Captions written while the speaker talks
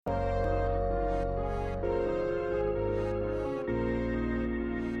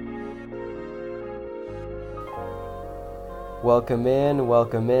Welcome in,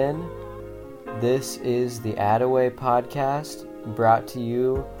 welcome in. This is the Attaway Podcast, brought to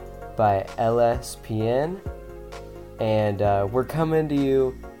you by LSPN, and we're coming to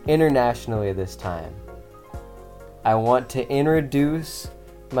you internationally this time. I want to introduce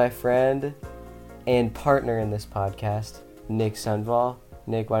my friend and partner in this podcast, Nick Sunval.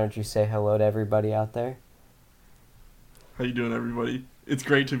 Nick, why don't you say hello to everybody out there? How you doing, everybody? It's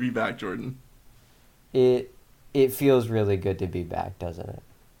great to be back, Jordan. It feels really good to be back, doesn't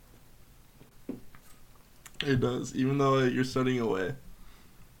it? It does, even though you're studying away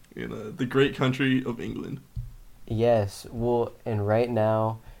in the great country of England. Yes, well, and right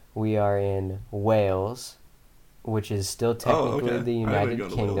now we are in Wales, which is still technically the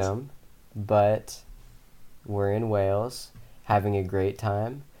United Kingdom, but we're in Wales, having a great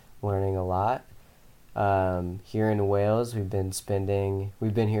time, learning a lot. Here in Wales, we've been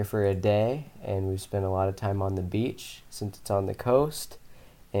here for a day, and we've spent a lot of time on the beach since it's on the coast,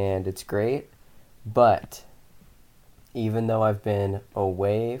 and it's great. But even though I've been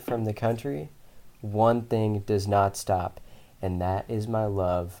away from the country, one thing does not stop, and that is my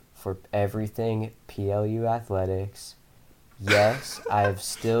love for everything PLU athletics. Yes, I've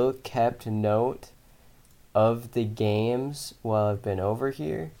still kept note of the games while I've been over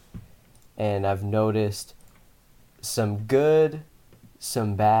here, and I've noticed some good,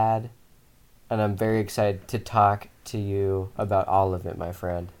 some bad, and I'm very excited to talk to you about all of it, my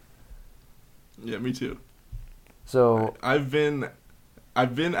friend. Yeah, me too. So I've been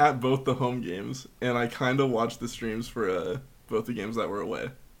at both the home games, and I kind of watched the streams for both the games that were away.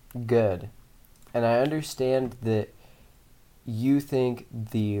 Good. And I understand that you think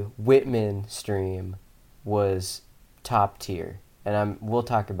the Whitman stream was top tier, and we'll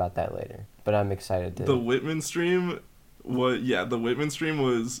talk about that later. But I'm excited to. The Whitman stream was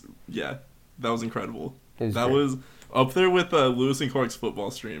that was incredible. That was up there with Lewis and Clark's football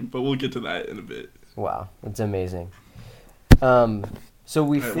stream, but we'll get to that in a bit. Wow, it's amazing. So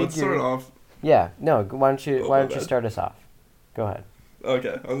we figured. Let's start off. Yeah, no. Why don't you start us off? Go ahead. Okay,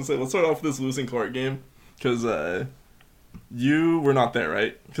 I was gonna say let's start off with this Lewis and Clark game because you were not there,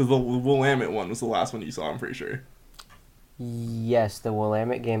 right? Because the Willamette one was the last one you saw. I'm pretty sure. Yes, the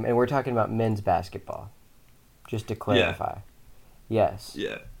Willamette game, and we're talking about men's basketball, just to clarify. Yeah. Yes.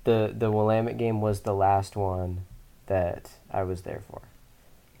 Yeah. The Willamette game was the last one that I was there for.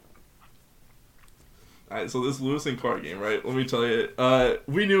 Alright, so this Lewis and Clark game, right? Let me tell you,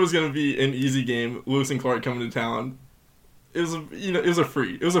 we knew it was gonna be an easy game. Lewis and Clark coming to town. It was a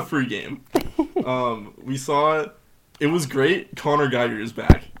free game. We saw it was great. Connor Geiger is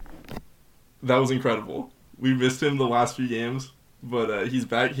back. That was incredible. We missed him the last few games, but he's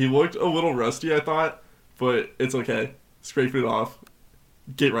back. He looked a little rusty, I thought, but it's okay. Scrape it off.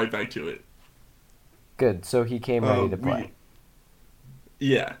 Get right back to it. Good. So he came ready to play.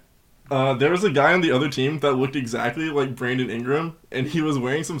 Yeah. There was a guy on the other team that looked exactly like Brandon Ingram, and he was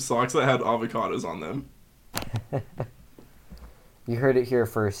wearing some socks that had avocados on them. You heard it here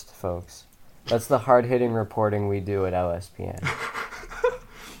first, folks. That's the hard-hitting reporting we do at LSPN.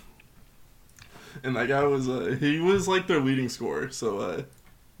 And that guy was he was like their leading scorer, so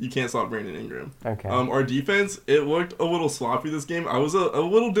you can't stop Brandon Ingram. Okay. Our defense, it looked a little sloppy this game. I was a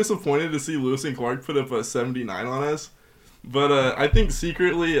little disappointed to see Lewis and Clark put up a 79 on us. But I think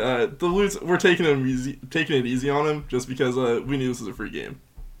secretly the Lutes were taking it easy on him just because we knew this was a free game.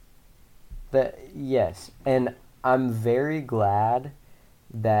 Yes, and I'm very glad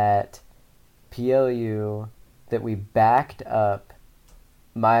that PLU, that we backed up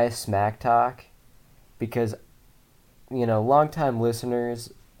my smack talk, because, longtime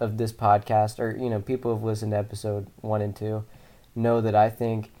listeners of this podcast, or, people who've listened to episode 1 and 2, know that I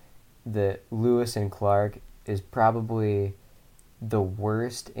think that Lewis and Clark is probably the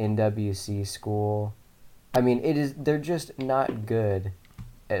worst NWC school. I mean, they're just not good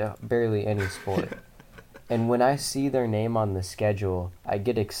at barely any sport. And when I see their name on the schedule, I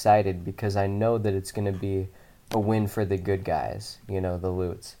get excited because I know that it's going to be a win for the good guys, the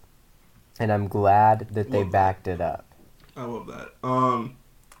Lutes. And I'm glad that they backed it up. I love that.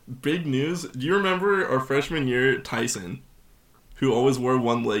 Big news. Do you remember our freshman year, Tyson, who always wore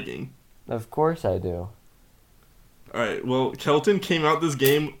one legging? Of course I do. Alright, well, Kelton came out this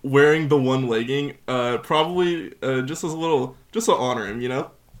game wearing the one legging, probably just to honor him,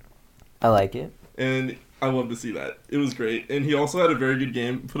 I like it. And I love to see that. It was great. And he also had a very good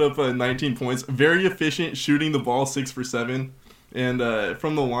game, put up 19 points, very efficient, shooting the ball 6 for 7, and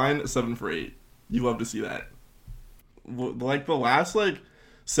from the line, 7 for 8. You love to see that. Like, the last,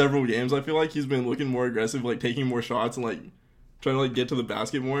 several games, I feel like he's been looking more aggressive, taking more shots and, trying to, get to the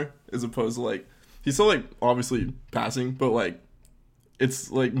basket more, as opposed to, he's still like obviously passing, but like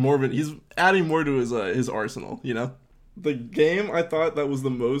it's like more of he's adding more to his arsenal, you know? The game I thought that was the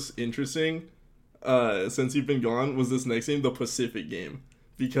most interesting since you've been gone was this next game, the Pacific game,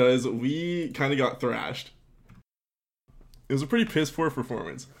 because we kind of got thrashed. It was a pretty piss poor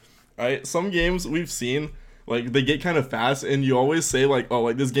performance. Alright, some games we've seen, like, they get kind of fast, and you always say, like, oh,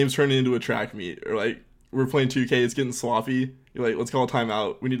 like, this game's turning into a track meet, or, like, we're playing 2K, it's getting sloppy, you're like, let's call a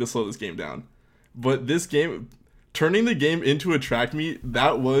timeout, we need to slow this game down. But this game, turning the game into a track meet,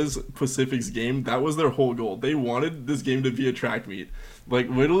 that was Pacific's game. That was their whole goal. They wanted this game to be a track meet. Like,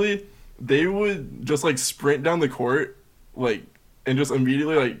 literally, they would just, like, sprint down the court, like, and just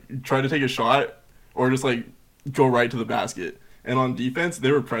immediately, like, try to take a shot, or just, like, go right to the basket. And on defense,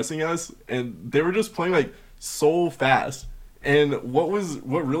 they were pressing us, and they were just playing, like, so fast. And what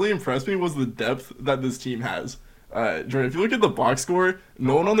really impressed me was the depth that this team has. Jordan, if you look at the box score,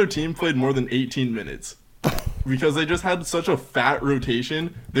 no one on their team played more than 18 minutes. Because they just had such a fat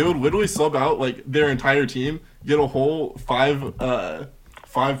rotation. They would literally sub out, like, their entire team, get a whole five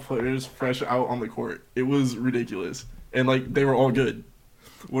players fresh out on the court. It was ridiculous. And, like, they were all good.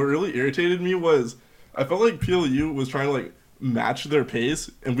 What really irritated me was I felt like PLU was trying to, like, match their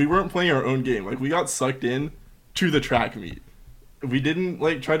pace, and we weren't playing our own game. Like, we got sucked in to the track meet. We didn't,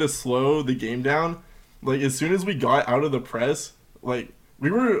 like, try to slow the game down. Like, as soon as we got out of the press, like,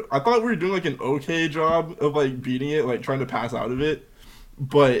 I thought we were doing, like, an okay job of, like, beating it, like, trying to pass out of it.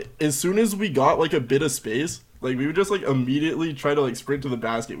 But as soon as we got, like, a bit of space, like, we would just, like, immediately try to, like, sprint to the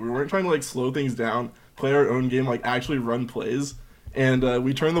basket. We weren't trying to, like, slow things down, play our own game, like, actually run plays. And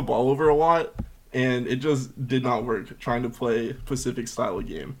we turned the ball over a lot, and it just did not work trying to play Pacific style of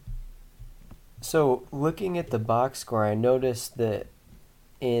game. So, looking at the box score, I noticed that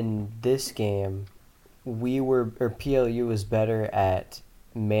in this game, PLU was better at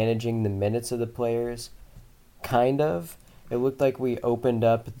managing the minutes of the players, kind of. It looked like we opened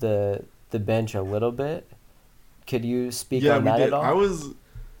up the bench a little bit. Could you speak on that at all? I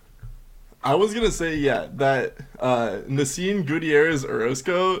was gonna say that Nassim Gutierrez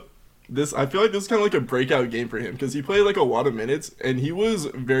Orozco, I feel like this is kind of like a breakout game for him because he played like a lot of minutes and he was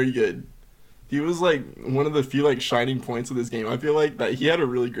very good. He was like one of the few like shining points of this game. I feel like that he had a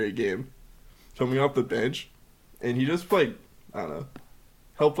really great game coming off the bench, and he just like, I don't know,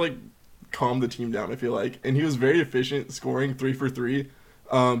 helped like calm the team down, I feel like. And he was very efficient, scoring 3 for 3.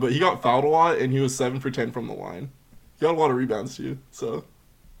 But he got fouled a lot, and he was 7 for 10 from the line. He got a lot of rebounds too, so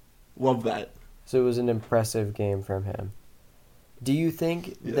love that. So it was an impressive game from him. Do you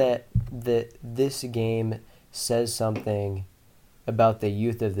think that this game says something about the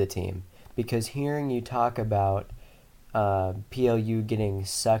youth of the team? Because hearing you talk about PLU getting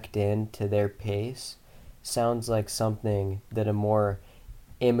sucked into their pace sounds like something that a more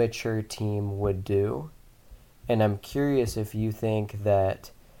immature team would do. And I'm curious if you think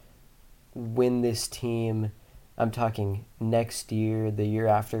that when this team, I'm talking next year, the year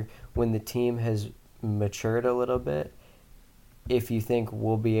after, when the team has matured a little bit, if you think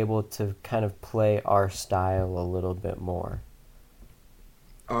we'll be able to kind of play our style a little bit more.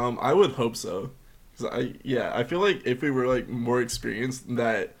 I would hope so. I feel like if we were like more experienced,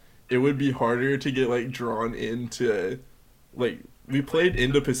 that it would be harder to get like drawn into, like, we played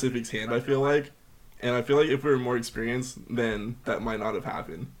into Pacific's hand, I feel like, and I feel like if we were more experienced, then that might not have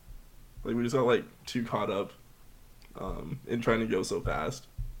happened. Like, we just got like too caught up in trying to go so fast.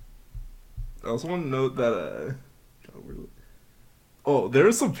 I also want to note that there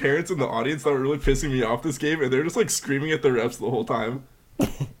were some parents in the audience that were really pissing me off this game, and they're just like screaming at the refs the whole time.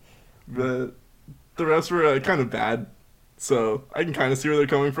 But the refs were kind of bad, so I can kind of see where they're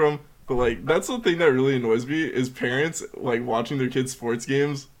coming from. But like, that's the thing that really annoys me is parents like watching their kids' sports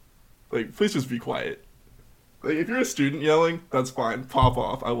games. Like, please just be quiet. Like, if you're a student yelling, that's fine. Pop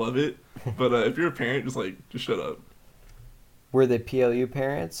off. I love it. But if you're a parent, just shut up. Were they PLU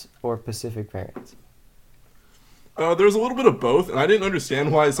parents or Pacific parents? There was a little bit of both, and I didn't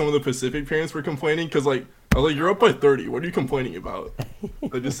understand why some of the Pacific parents were complaining, because, like, I was like, you're up by 30. What are you complaining about?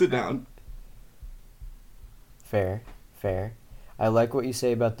 Like, just sit down. Fair. I like what you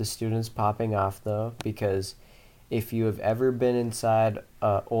say about the students popping off, though, because if you have ever been inside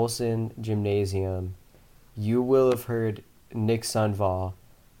Olsen Gymnasium, you will have heard Nick Sunval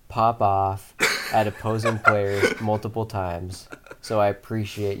pop off at opposing players multiple times. So I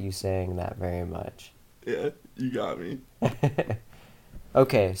appreciate you saying that very much. Yeah, you got me.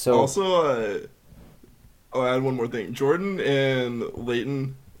 Okay, so... Also, I'll add one more thing. Jordan and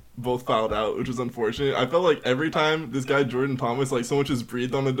Leighton both fouled out, which was unfortunate. I felt like every time this guy, Jordan Thomas, like, so much just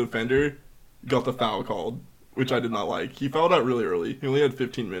breathed on the defender, got the foul called, which I did not like. He fouled out really early. He only had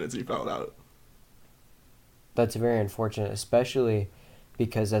 15 minutes, he fouled out. That's very unfortunate, especially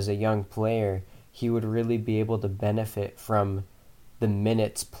because as a young player, he would really be able to benefit from the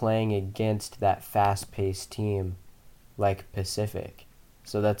minutes playing against that fast-paced team like Pacific.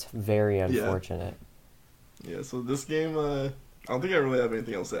 So that's very unfortunate. Yeah, so this game, I don't think I really have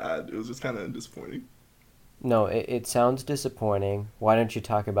anything else to add. It was just kind of disappointing. No, it sounds disappointing. Why don't you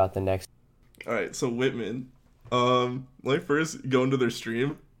talk about the next? All right, so Whitman. Let me first go into their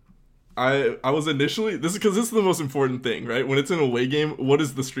stream. I was initially this is because this is the most important thing, right? When it's an away game, what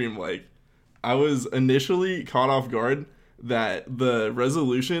is the stream like? I was initially caught off guard that the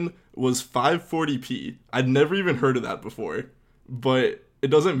resolution was 540p. I'd never even heard of that before, but it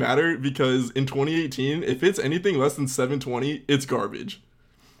doesn't matter because in 2018, if it's anything less than 720, it's garbage.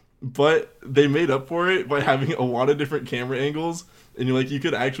 But they made up for it by having a lot of different camera angles, and you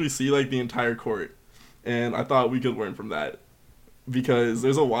could actually see like the entire court. And I thought we could learn from that because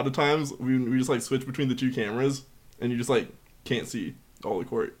there's a lot of times we just like switch between the two cameras and you just like can't see all the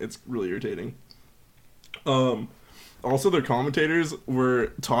court. It's really irritating. Also their commentators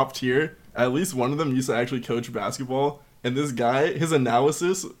were top tier. At least one of them used to actually coach basketball, and this guy, his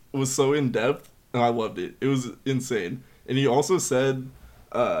analysis was so in depth and I loved it. It was insane. And he also said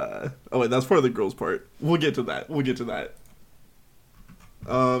oh wait, that's part of the girls part. We'll get to that.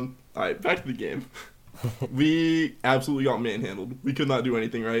 Alright, back to the game. We absolutely got manhandled. We could not do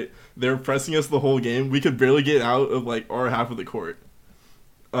anything right. They were pressing us the whole game. We could barely get out of like our half of the court.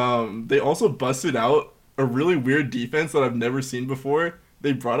 They also busted out a really weird defense that I've never seen before.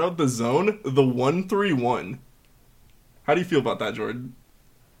 They brought out the zone, the 1-3-1. How do you feel about that, Jordan?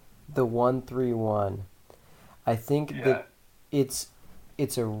 The 1-3-1. I think that it's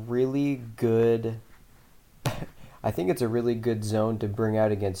a really good I think it's a really good zone to bring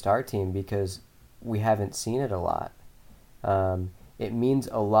out against our team because we haven't seen it a lot. It means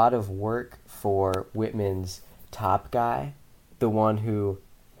a lot of work for Whitman's top guy, the one who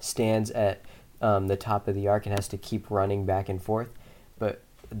stands at the top of the arc and has to keep running back and forth. But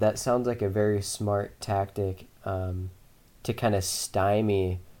that sounds like a very smart tactic to kind of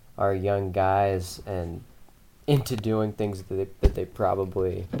stymie our young guys and into doing things that they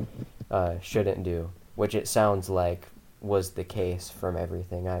probably shouldn't do, which it sounds like was the case from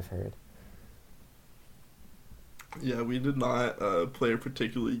everything I've heard. Yeah, we did not play a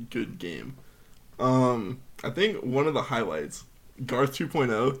particularly good game. I think one of the highlights, Garth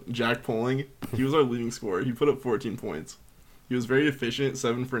 2.0, Jack Poling, he was our leading scorer. He put up 14 points. He was very efficient,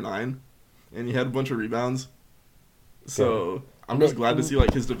 7 for 9, and he had a bunch of rebounds. So Good. I'm just glad to see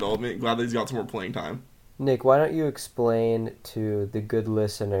like his development. Glad that he's got some more playing time. Nick, why don't you explain to the good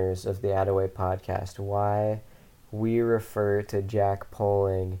listeners of the Attaway podcast why we refer to Jack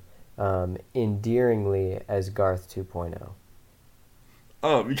Poling endearingly as Garth 2.0?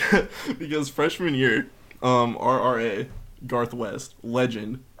 Oh, because freshman year, RRA, Garth West,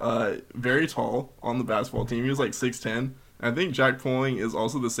 legend, very tall on the basketball team. He was like 6'10". I think Jack Poling is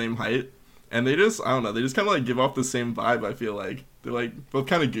also the same height. And they just, I don't know, they just kind of like give off the same vibe, I feel like. They're like both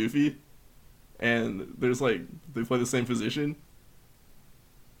kind of goofy. And there's like, they play the same position.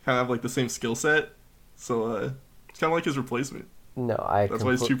 Kind of have like the same skill set. So it's kind of like his replacement. No, That's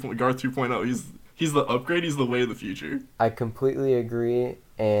why he's Garth 2.0. He's the upgrade. He's the way of the future. I completely agree.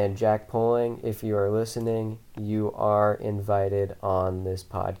 And Jack Poling, if you are listening, you are invited on this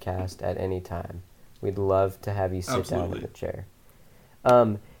podcast at any time. We'd love to have you sit down in the chair.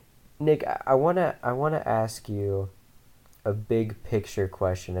 Nick, I wanna ask you a big picture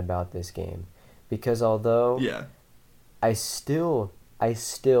question about this game, because although I still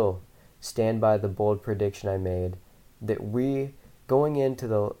stand by the bold prediction I made that we going into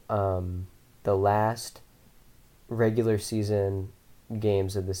the last regular season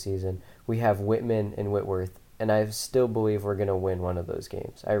games of the season, we have Whitman and Whitworth, and I still believe we're gonna win one of those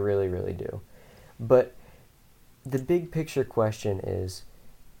games. I really, really do. But the big picture question is,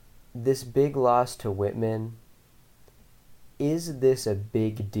 this big loss to Whitman, is this a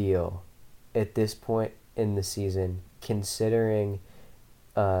big deal at this point in the season, considering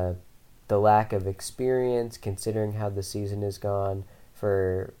the lack of experience, considering how the season has gone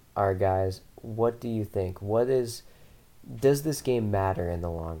for our guys? What do you think? Does this game matter in the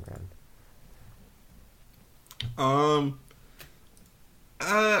long run?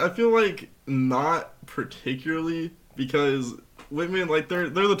 I feel like not particularly, because Whitman, like, they're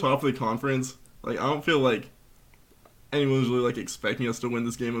the top of the conference. Like, I don't feel like anyone's really like expecting us to win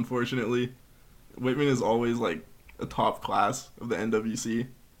this game, unfortunately. Whitman is always like a top class of the NWC.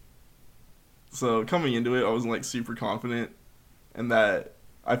 So coming into it, I wasn't like super confident, and that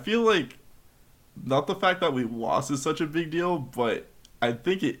I feel like not the fact that we lost is such a big deal, but I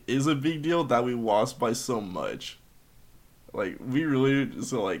think it is a big deal that we lost by so much. Like, we really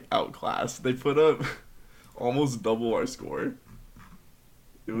just, like, outclassed. They put up almost double our score.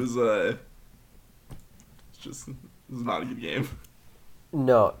 It was, it was not a good game.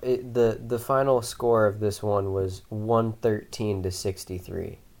 No, the final score of this one was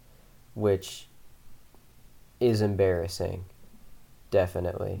 113-63, which is embarrassing.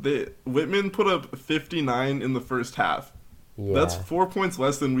 Definitely. Whitman put up 59 in the first half. Yeah. That's 4 points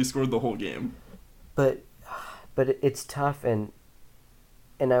less than we scored the whole game. But it's tough, and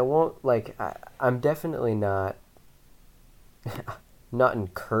I won't, like, I'm definitely not not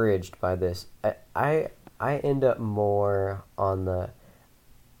encouraged by this. I end up more on the,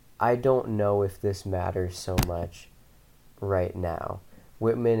 I don't know if this matters so much right now.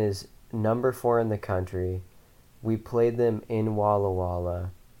 Whitman is number 4 in the country. We played them in Walla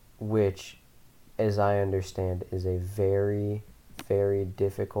Walla, which, as I understand, is a very, very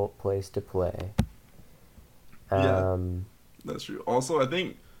difficult place to play. Yeah, that's true. Also, I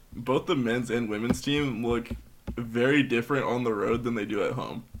think both the men's and women's team look very different on the road than they do at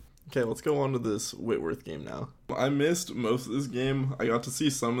home. Okay, let's go on to this Whitworth game now. I missed most of this game. I got to see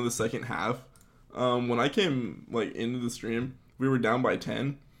some of the second half. When I came into the stream, we were down by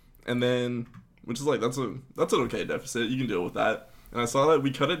 10, and then, which is that's an okay deficit. You can deal with that. And I saw that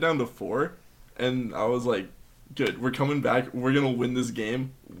we cut it down to 4, and I was like, good, we're coming back. We're gonna win this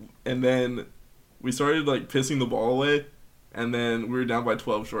game. And then we started pissing the ball away, and then we were down by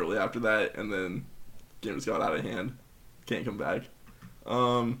 12 shortly after that, and then game just got out of hand. Can't come back.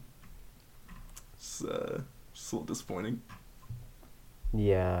 It's a little disappointing.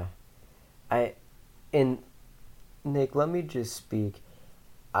 Yeah. And Nick, let me just speak.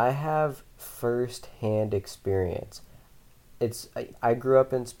 I have first-hand experience. I grew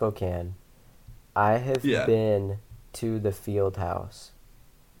up in Spokane. I have been to the field house.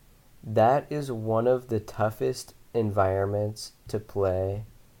 That is one of the toughest environments to play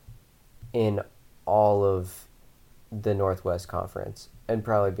in all of the Northwest Conference and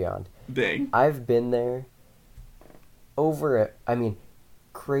probably beyond. Dang. I've been there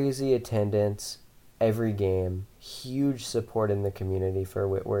crazy attendance every game, huge support in the community for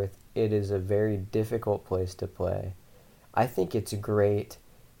Whitworth. It is a very difficult place to play. I think it's great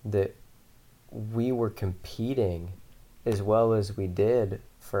that we were competing as well as we did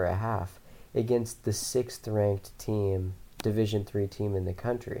for a half against the 6th ranked team, Division III team in the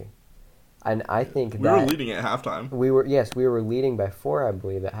country. And I think we were leading at halftime. We were leading by 4, I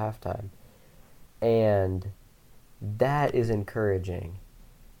believe, at halftime. And that is encouraging.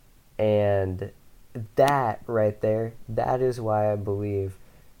 And that right there, that is why I believe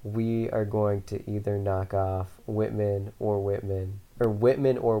we are going to either knock off Whitworth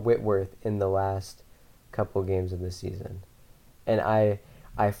in the last couple games of the season. And I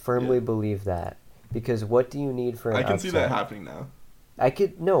firmly believe that, because what do you need for an upset? I can see that happening now. I can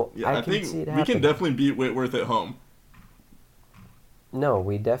see it happening. We can definitely beat Whitworth at home. No,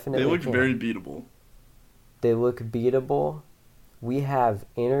 we definitely They look can. very beatable. They look beatable. We have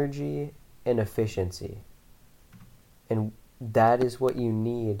energy and efficiency. And that is what you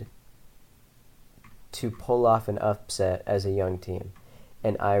need to pull off an upset as a young team.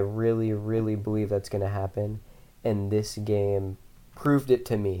 And I really, really believe that's going to happen. And this game proved it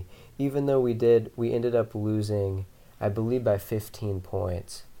to me. Even though we ended up losing, I believe, by 15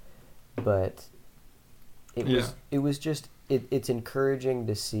 points. But it's encouraging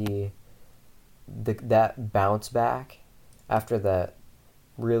to see that bounce back after that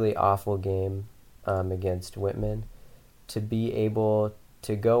really awful game against Whitman, to be able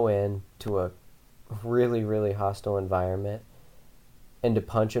to go in to a really, really hostile environment and to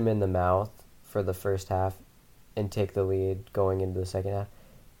punch them in the mouth for the first half and take the lead going into the second half.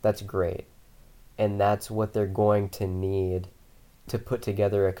 That's great. And that's what they're going to need to put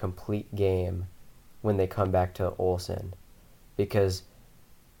together a complete game when they come back to Olsen. Because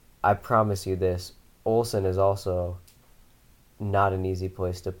I promise you this, Olsen is also not an easy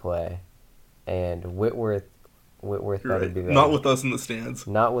place to play. And Whitworth better be ready. Not with us in the stands.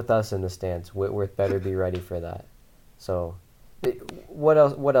 Not with us in the stands. Whitworth better be ready for that. So, what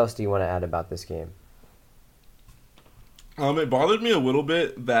else do you want to add about this game? It bothered me a little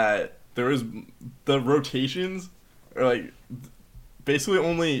bit that there was the rotations are basically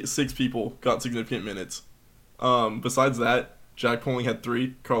only 6 people got significant minutes. Besides that, Jack Poling had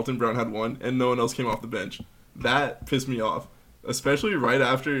 3, Carlton Brown had 1, and no one else came off the bench. That pissed me off, especially right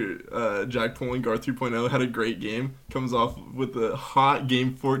after Jack Poling, Guard 3.0, had a great game, comes off with a hot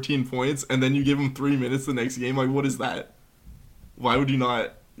game, 14 points, and then you give him 3 minutes the next game. What is that? Why would you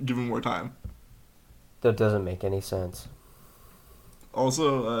not give him more time? That doesn't make any sense.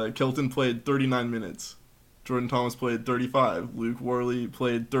 Also, Kelton played 39 minutes. Jordan Thomas played 35. Luke Worley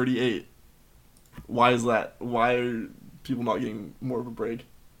played 38. Why is that? Why are people not getting more of a break?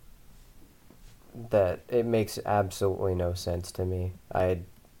 That it makes absolutely no sense to me. I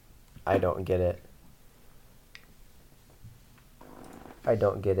don't get it. I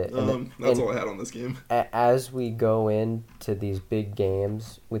don't get it. That's all I had on this game. As we go into these big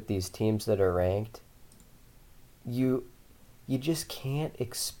games with these teams that are ranked, you just can't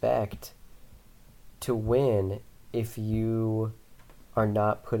expect to win if you are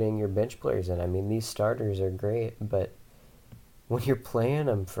not putting your bench players in. I mean, these starters are great, but when you're playing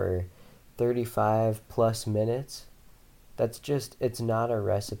them for 35 plus minutes, it's not a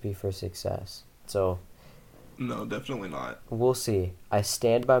recipe for success. So no, definitely not. We'll see. I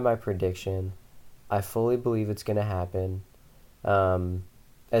stand by my prediction. I fully believe it's going to happen.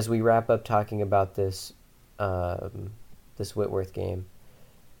 As we wrap up talking about this Whitworth game,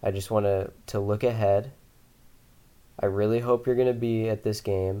 I just want to look ahead. I really hope you're going to be at this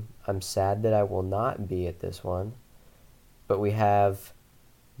game. I'm sad that I will not be at this one. But we have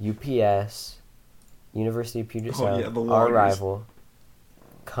UPS, University of Puget Sound, our rival,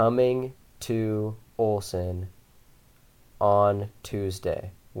 coming to Olsen on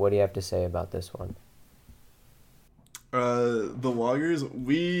Tuesday. What do you have to say about this one? The Loggers,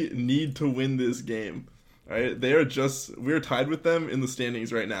 we need to win this game. All right, we're tied with them in the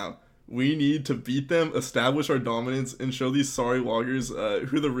standings right now. We need to beat them, establish our dominance, and show these sorry Loggers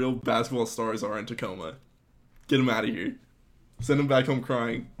who the real basketball stars are in Tacoma. Get them out of here. Send them back home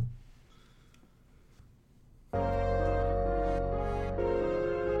crying.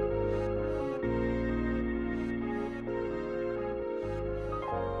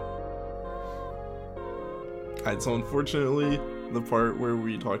 Alright, so unfortunately, the part where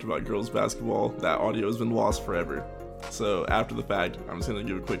we talked about girls basketball, that audio has been lost forever. So after the fact, I'm just going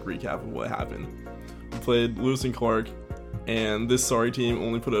to give a quick recap of what happened. We played Lewis and Clark, and this sorry team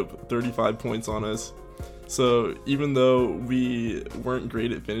only put up 35 points on us. So even though we weren't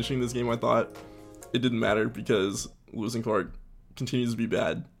great at finishing this game, I thought it didn't matter because Lewis and Clark continues to be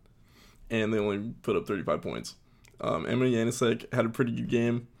bad, and they only put up 35 points. Emma Yanisek had a pretty good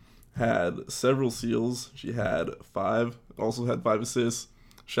game, had several steals. She had 5, also had 5 assists.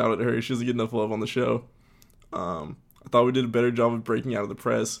 Shout out to her. She doesn't get enough love on the show. I thought we did a better job of breaking out of the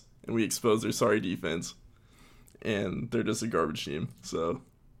press, and we exposed their sorry defense. And they're just a garbage team. So,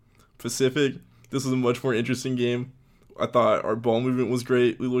 Pacific, this was a much more interesting game. I thought our ball movement was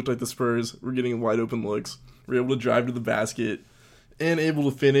great. We looked like the Spurs. We're getting wide open looks. We were able to drive to the basket and able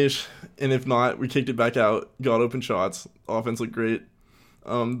to finish. And if not, we kicked it back out, got open shots. Offense looked great.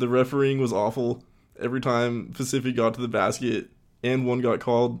 The refereeing was awful. Every time Pacific got to the basket and one got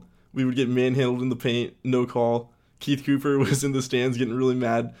called, we would get manhandled in the paint, no call. Keith Cooper was in the stands getting really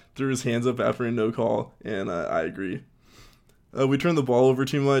mad, threw his hands up after a no call, and I agree. We turned the ball over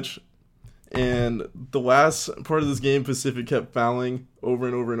too much, and the last part of this game, Pacific kept fouling over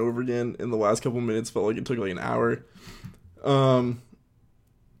and over and over again. In the last couple minutes, felt like it took like an hour.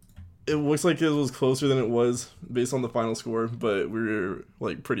 It looks like it was closer than it was based on the final score, but we were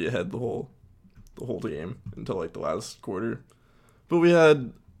like pretty ahead the whole game until like the last quarter. But we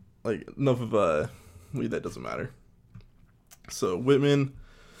had like enough of a lead that doesn't matter. So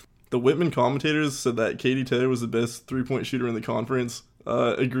the Whitman commentators said that Katie Taylor was the best 3-point shooter in the conference.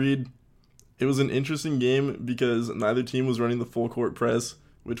 Agreed. It was an interesting game because neither team was running the full court press,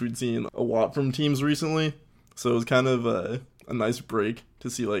 which we'd seen a lot from teams recently. So it was kind of a nice break to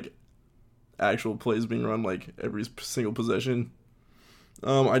see like actual plays being run like every single possession.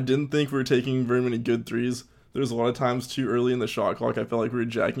 I didn't think we were taking very many good threes. There was a lot of times too early in the shot clock I felt like we were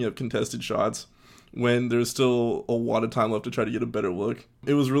jacking up contested shots when there's still a lot of time left to try to get a better look.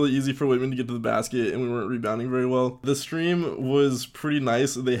 It was really easy for Whitman to get to the basket, and we weren't rebounding very well. The stream was pretty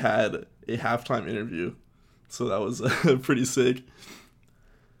nice. They had a halftime interview, so that was pretty sick.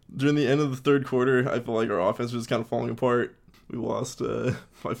 During the end of the third quarter, I felt like our offense was kind of falling apart. We lost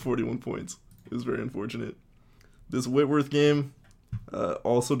by 41 points. It was very unfortunate. This Whitworth game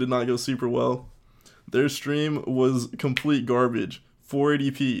also did not go super well. Their stream was complete garbage.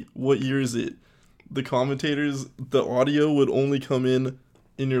 480p. What year is it? The commentators, the audio would only come in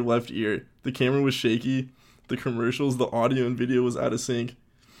your left ear. The camera was shaky. The commercials, the audio and video was out of sync.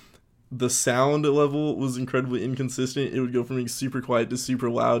 The sound level was incredibly inconsistent. It would go from being super quiet to super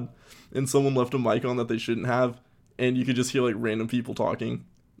loud. And someone left a mic on that they shouldn't have. And you could just hear like random people talking.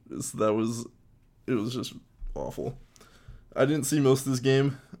 It was just awful. I didn't see most of this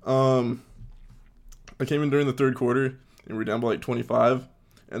game. I came in during the third quarter and we were down by like 25.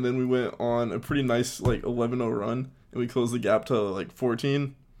 And then we went on a pretty nice like 11-0 run. and we closed the gap to like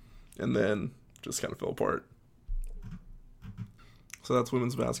 14, and then just kind of fell apart. So that's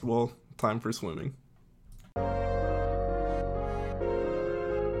women's basketball. Time for swimming.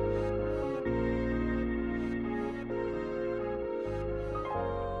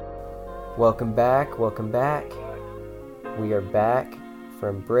 Welcome back. We are back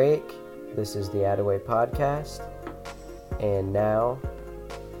from break. This is the Attaway Podcast. And now,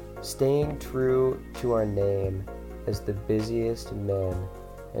 staying true to our name as the busiest men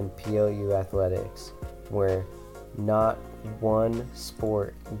in PLU athletics, where not one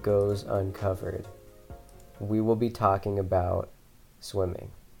sport goes uncovered, we will be talking about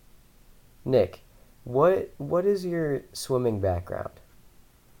swimming. Nick, what is your swimming background?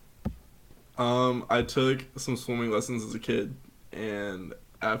 I took some swimming lessons as a kid, and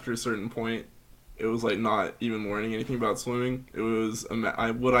after a certain point, it was like not even learning anything about swimming. It was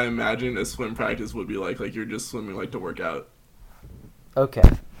what I imagined a swim practice would be like you're just swimming like to work out. Okay.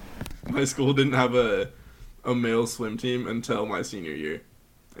 My school didn't have a male swim team until my senior year,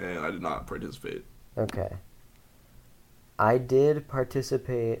 and I did not participate. Okay. I did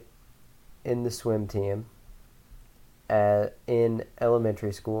participate in the swim team in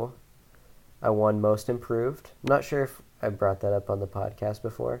elementary school. I won most improved. I'm not sure if I brought that up on the podcast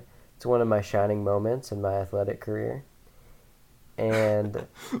before. It's one of my shining moments in my athletic career. And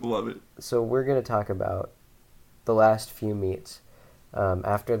love it. So we're going to talk about the last few meets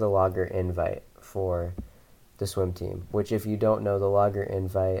after the Lager Invite for the swim team, which if you don't know, the Lager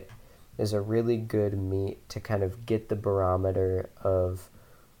Invite is a really good meet to kind of get the barometer of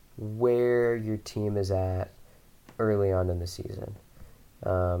where your team is at early on in the season.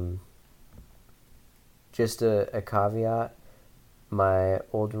 Just a caveat, my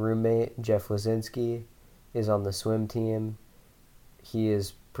old roommate, Jeff Lazinski, is on the swim team. He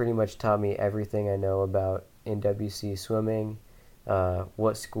has pretty much taught me everything I know about NWC swimming,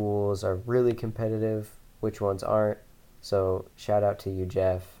 what schools are really competitive, which ones aren't. So shout out to you,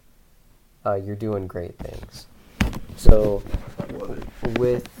 Jeff. You're doing great things. So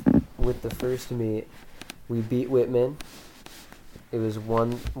with the first meet, we beat Whitman. It was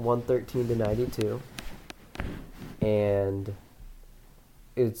 113-92. And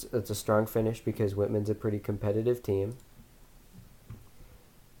it's a strong finish because Whitman's a pretty competitive team.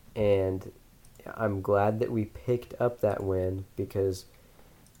 And I'm glad that we picked up that win because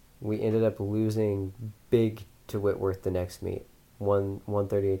we ended up losing big to Whitworth the next meet,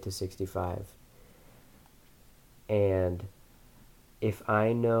 138-65. And if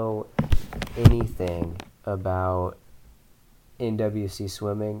I know anything about NWC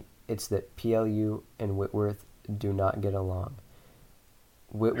swimming, it's that PLU and Whitworth do not get along.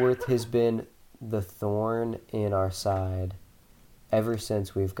 Whitworth has been the thorn in our side ever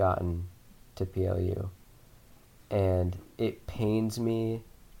since we've gotten to PLU. And it pains me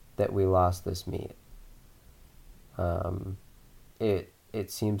that we lost this meet. It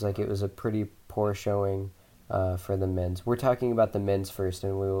seems like it was a pretty poor showing for the men's. We're talking about the men's first,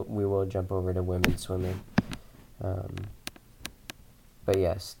 and we will jump over to women's swimming. But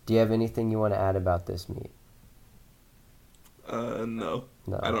yes, do you have anything you want to add about this meet? No.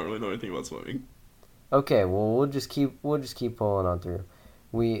 I don't really know anything about swimming. Okay, well we'll just keep pulling on through.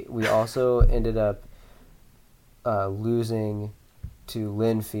 We also ended up losing to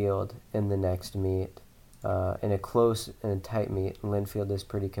Linfield in the next meet, in a close and tight meet. Linfield is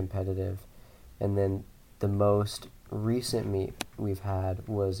pretty competitive, and then the most recent meet we've had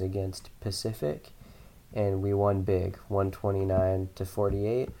was against Pacific, and we won big,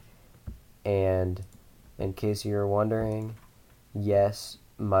 129-48. And in case you're wondering, yes,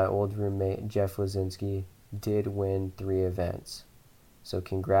 my old roommate, Jeff Lazinski, did win 3 events. So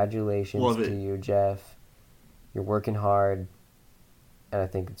congratulations to you, Jeff. You're working hard, and I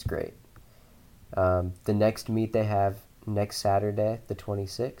think it's great. The next meet they have next Saturday, the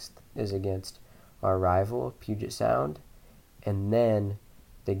 26th, is against our rival, Puget Sound. And then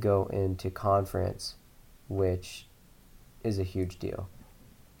they go into conference, which is a huge deal.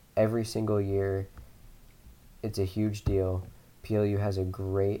 Every single year, it's a huge deal. PLU has a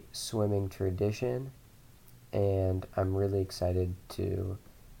great swimming tradition, and I'm really excited to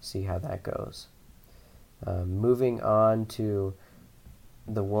see how that goes. Moving on to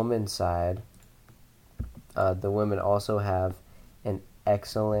the women's side, the women also have an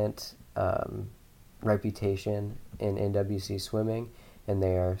excellent reputation in NWC swimming, and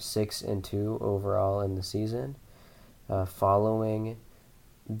they are 6-2 overall in the season. Following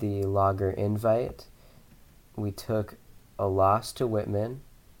the Lager Invite, we took a loss to Whitman,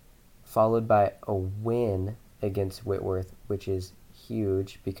 followed by a win against Whitworth, which is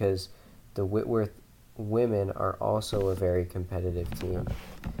huge because the Whitworth women are also a very competitive team,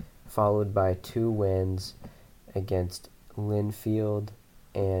 followed by 2 wins against Linfield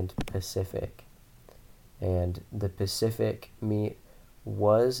and Pacific. And the Pacific meet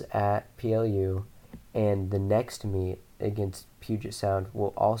was at PLU, and the next meet against Puget Sound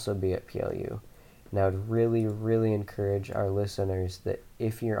will also be at PLU. And I would really, really encourage our listeners that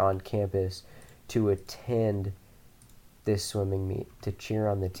if you're on campus to attend this swimming meet, to cheer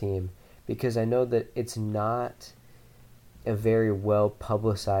on the team, because I know that it's not a very well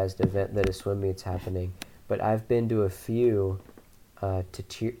publicized event that a swim meet's happening, but I've been to a few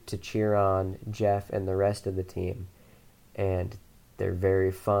to cheer on Jeff and the rest of the team, and they're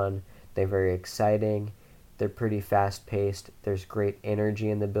very fun, they're very exciting, they're pretty fast paced, there's great energy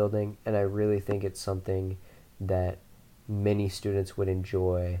in the building, and I really think it's something that many students would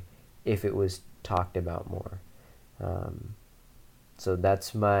enjoy if it was talked about more. So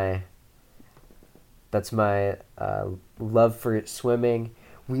that's my love for swimming.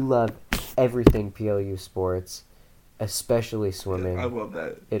 We love everything PLU sports, especially swimming. Yeah, I love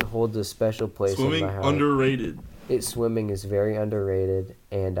that. It holds a special place in my heart. Swimming underrated. Swimming is very underrated,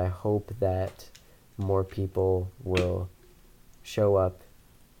 and I hope that more people will show up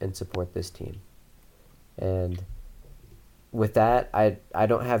and support this team. And with that, I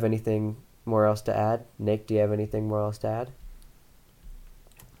don't have anything more else to add. Nick, do you have anything more else to add?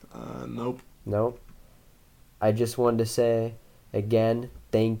 Nope. Nope. I just wanted to say, again,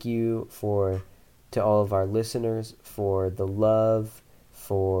 thank you to all of our listeners for the love,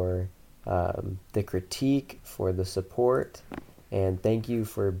 for the critique, for the support, and thank you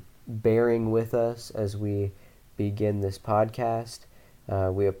for bearing with us as we begin this podcast.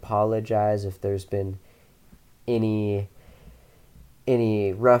 We apologize if there's been any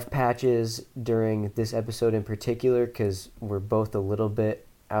rough patches during this episode in particular, because we're both a little bit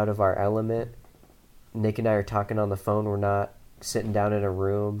out of our element. Nick and I are talking on the phone. We're not sitting down in a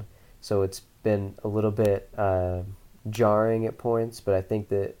room, so it's been a little bit jarring at points, but I think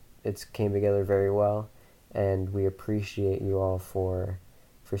that it's came together very well, and we appreciate you all for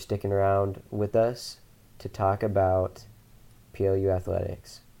sticking around with us to talk about PLU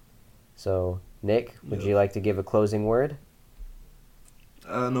athletics. So, Nick, would you like to give a closing word?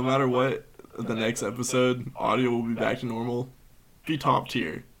 No matter what, the next episode, audio will be back to normal. Be top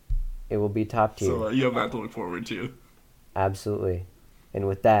tier. It will be top tier. So you have that to look forward to. Absolutely. And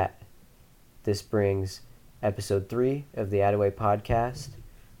with that, this brings episode 3 of the Attaway Podcast,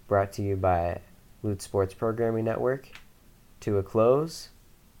 brought to you by Lutz Sports Programming Network, to a close.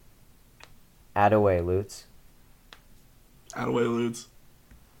 Attaway, Lutz. Attaway, Lutz.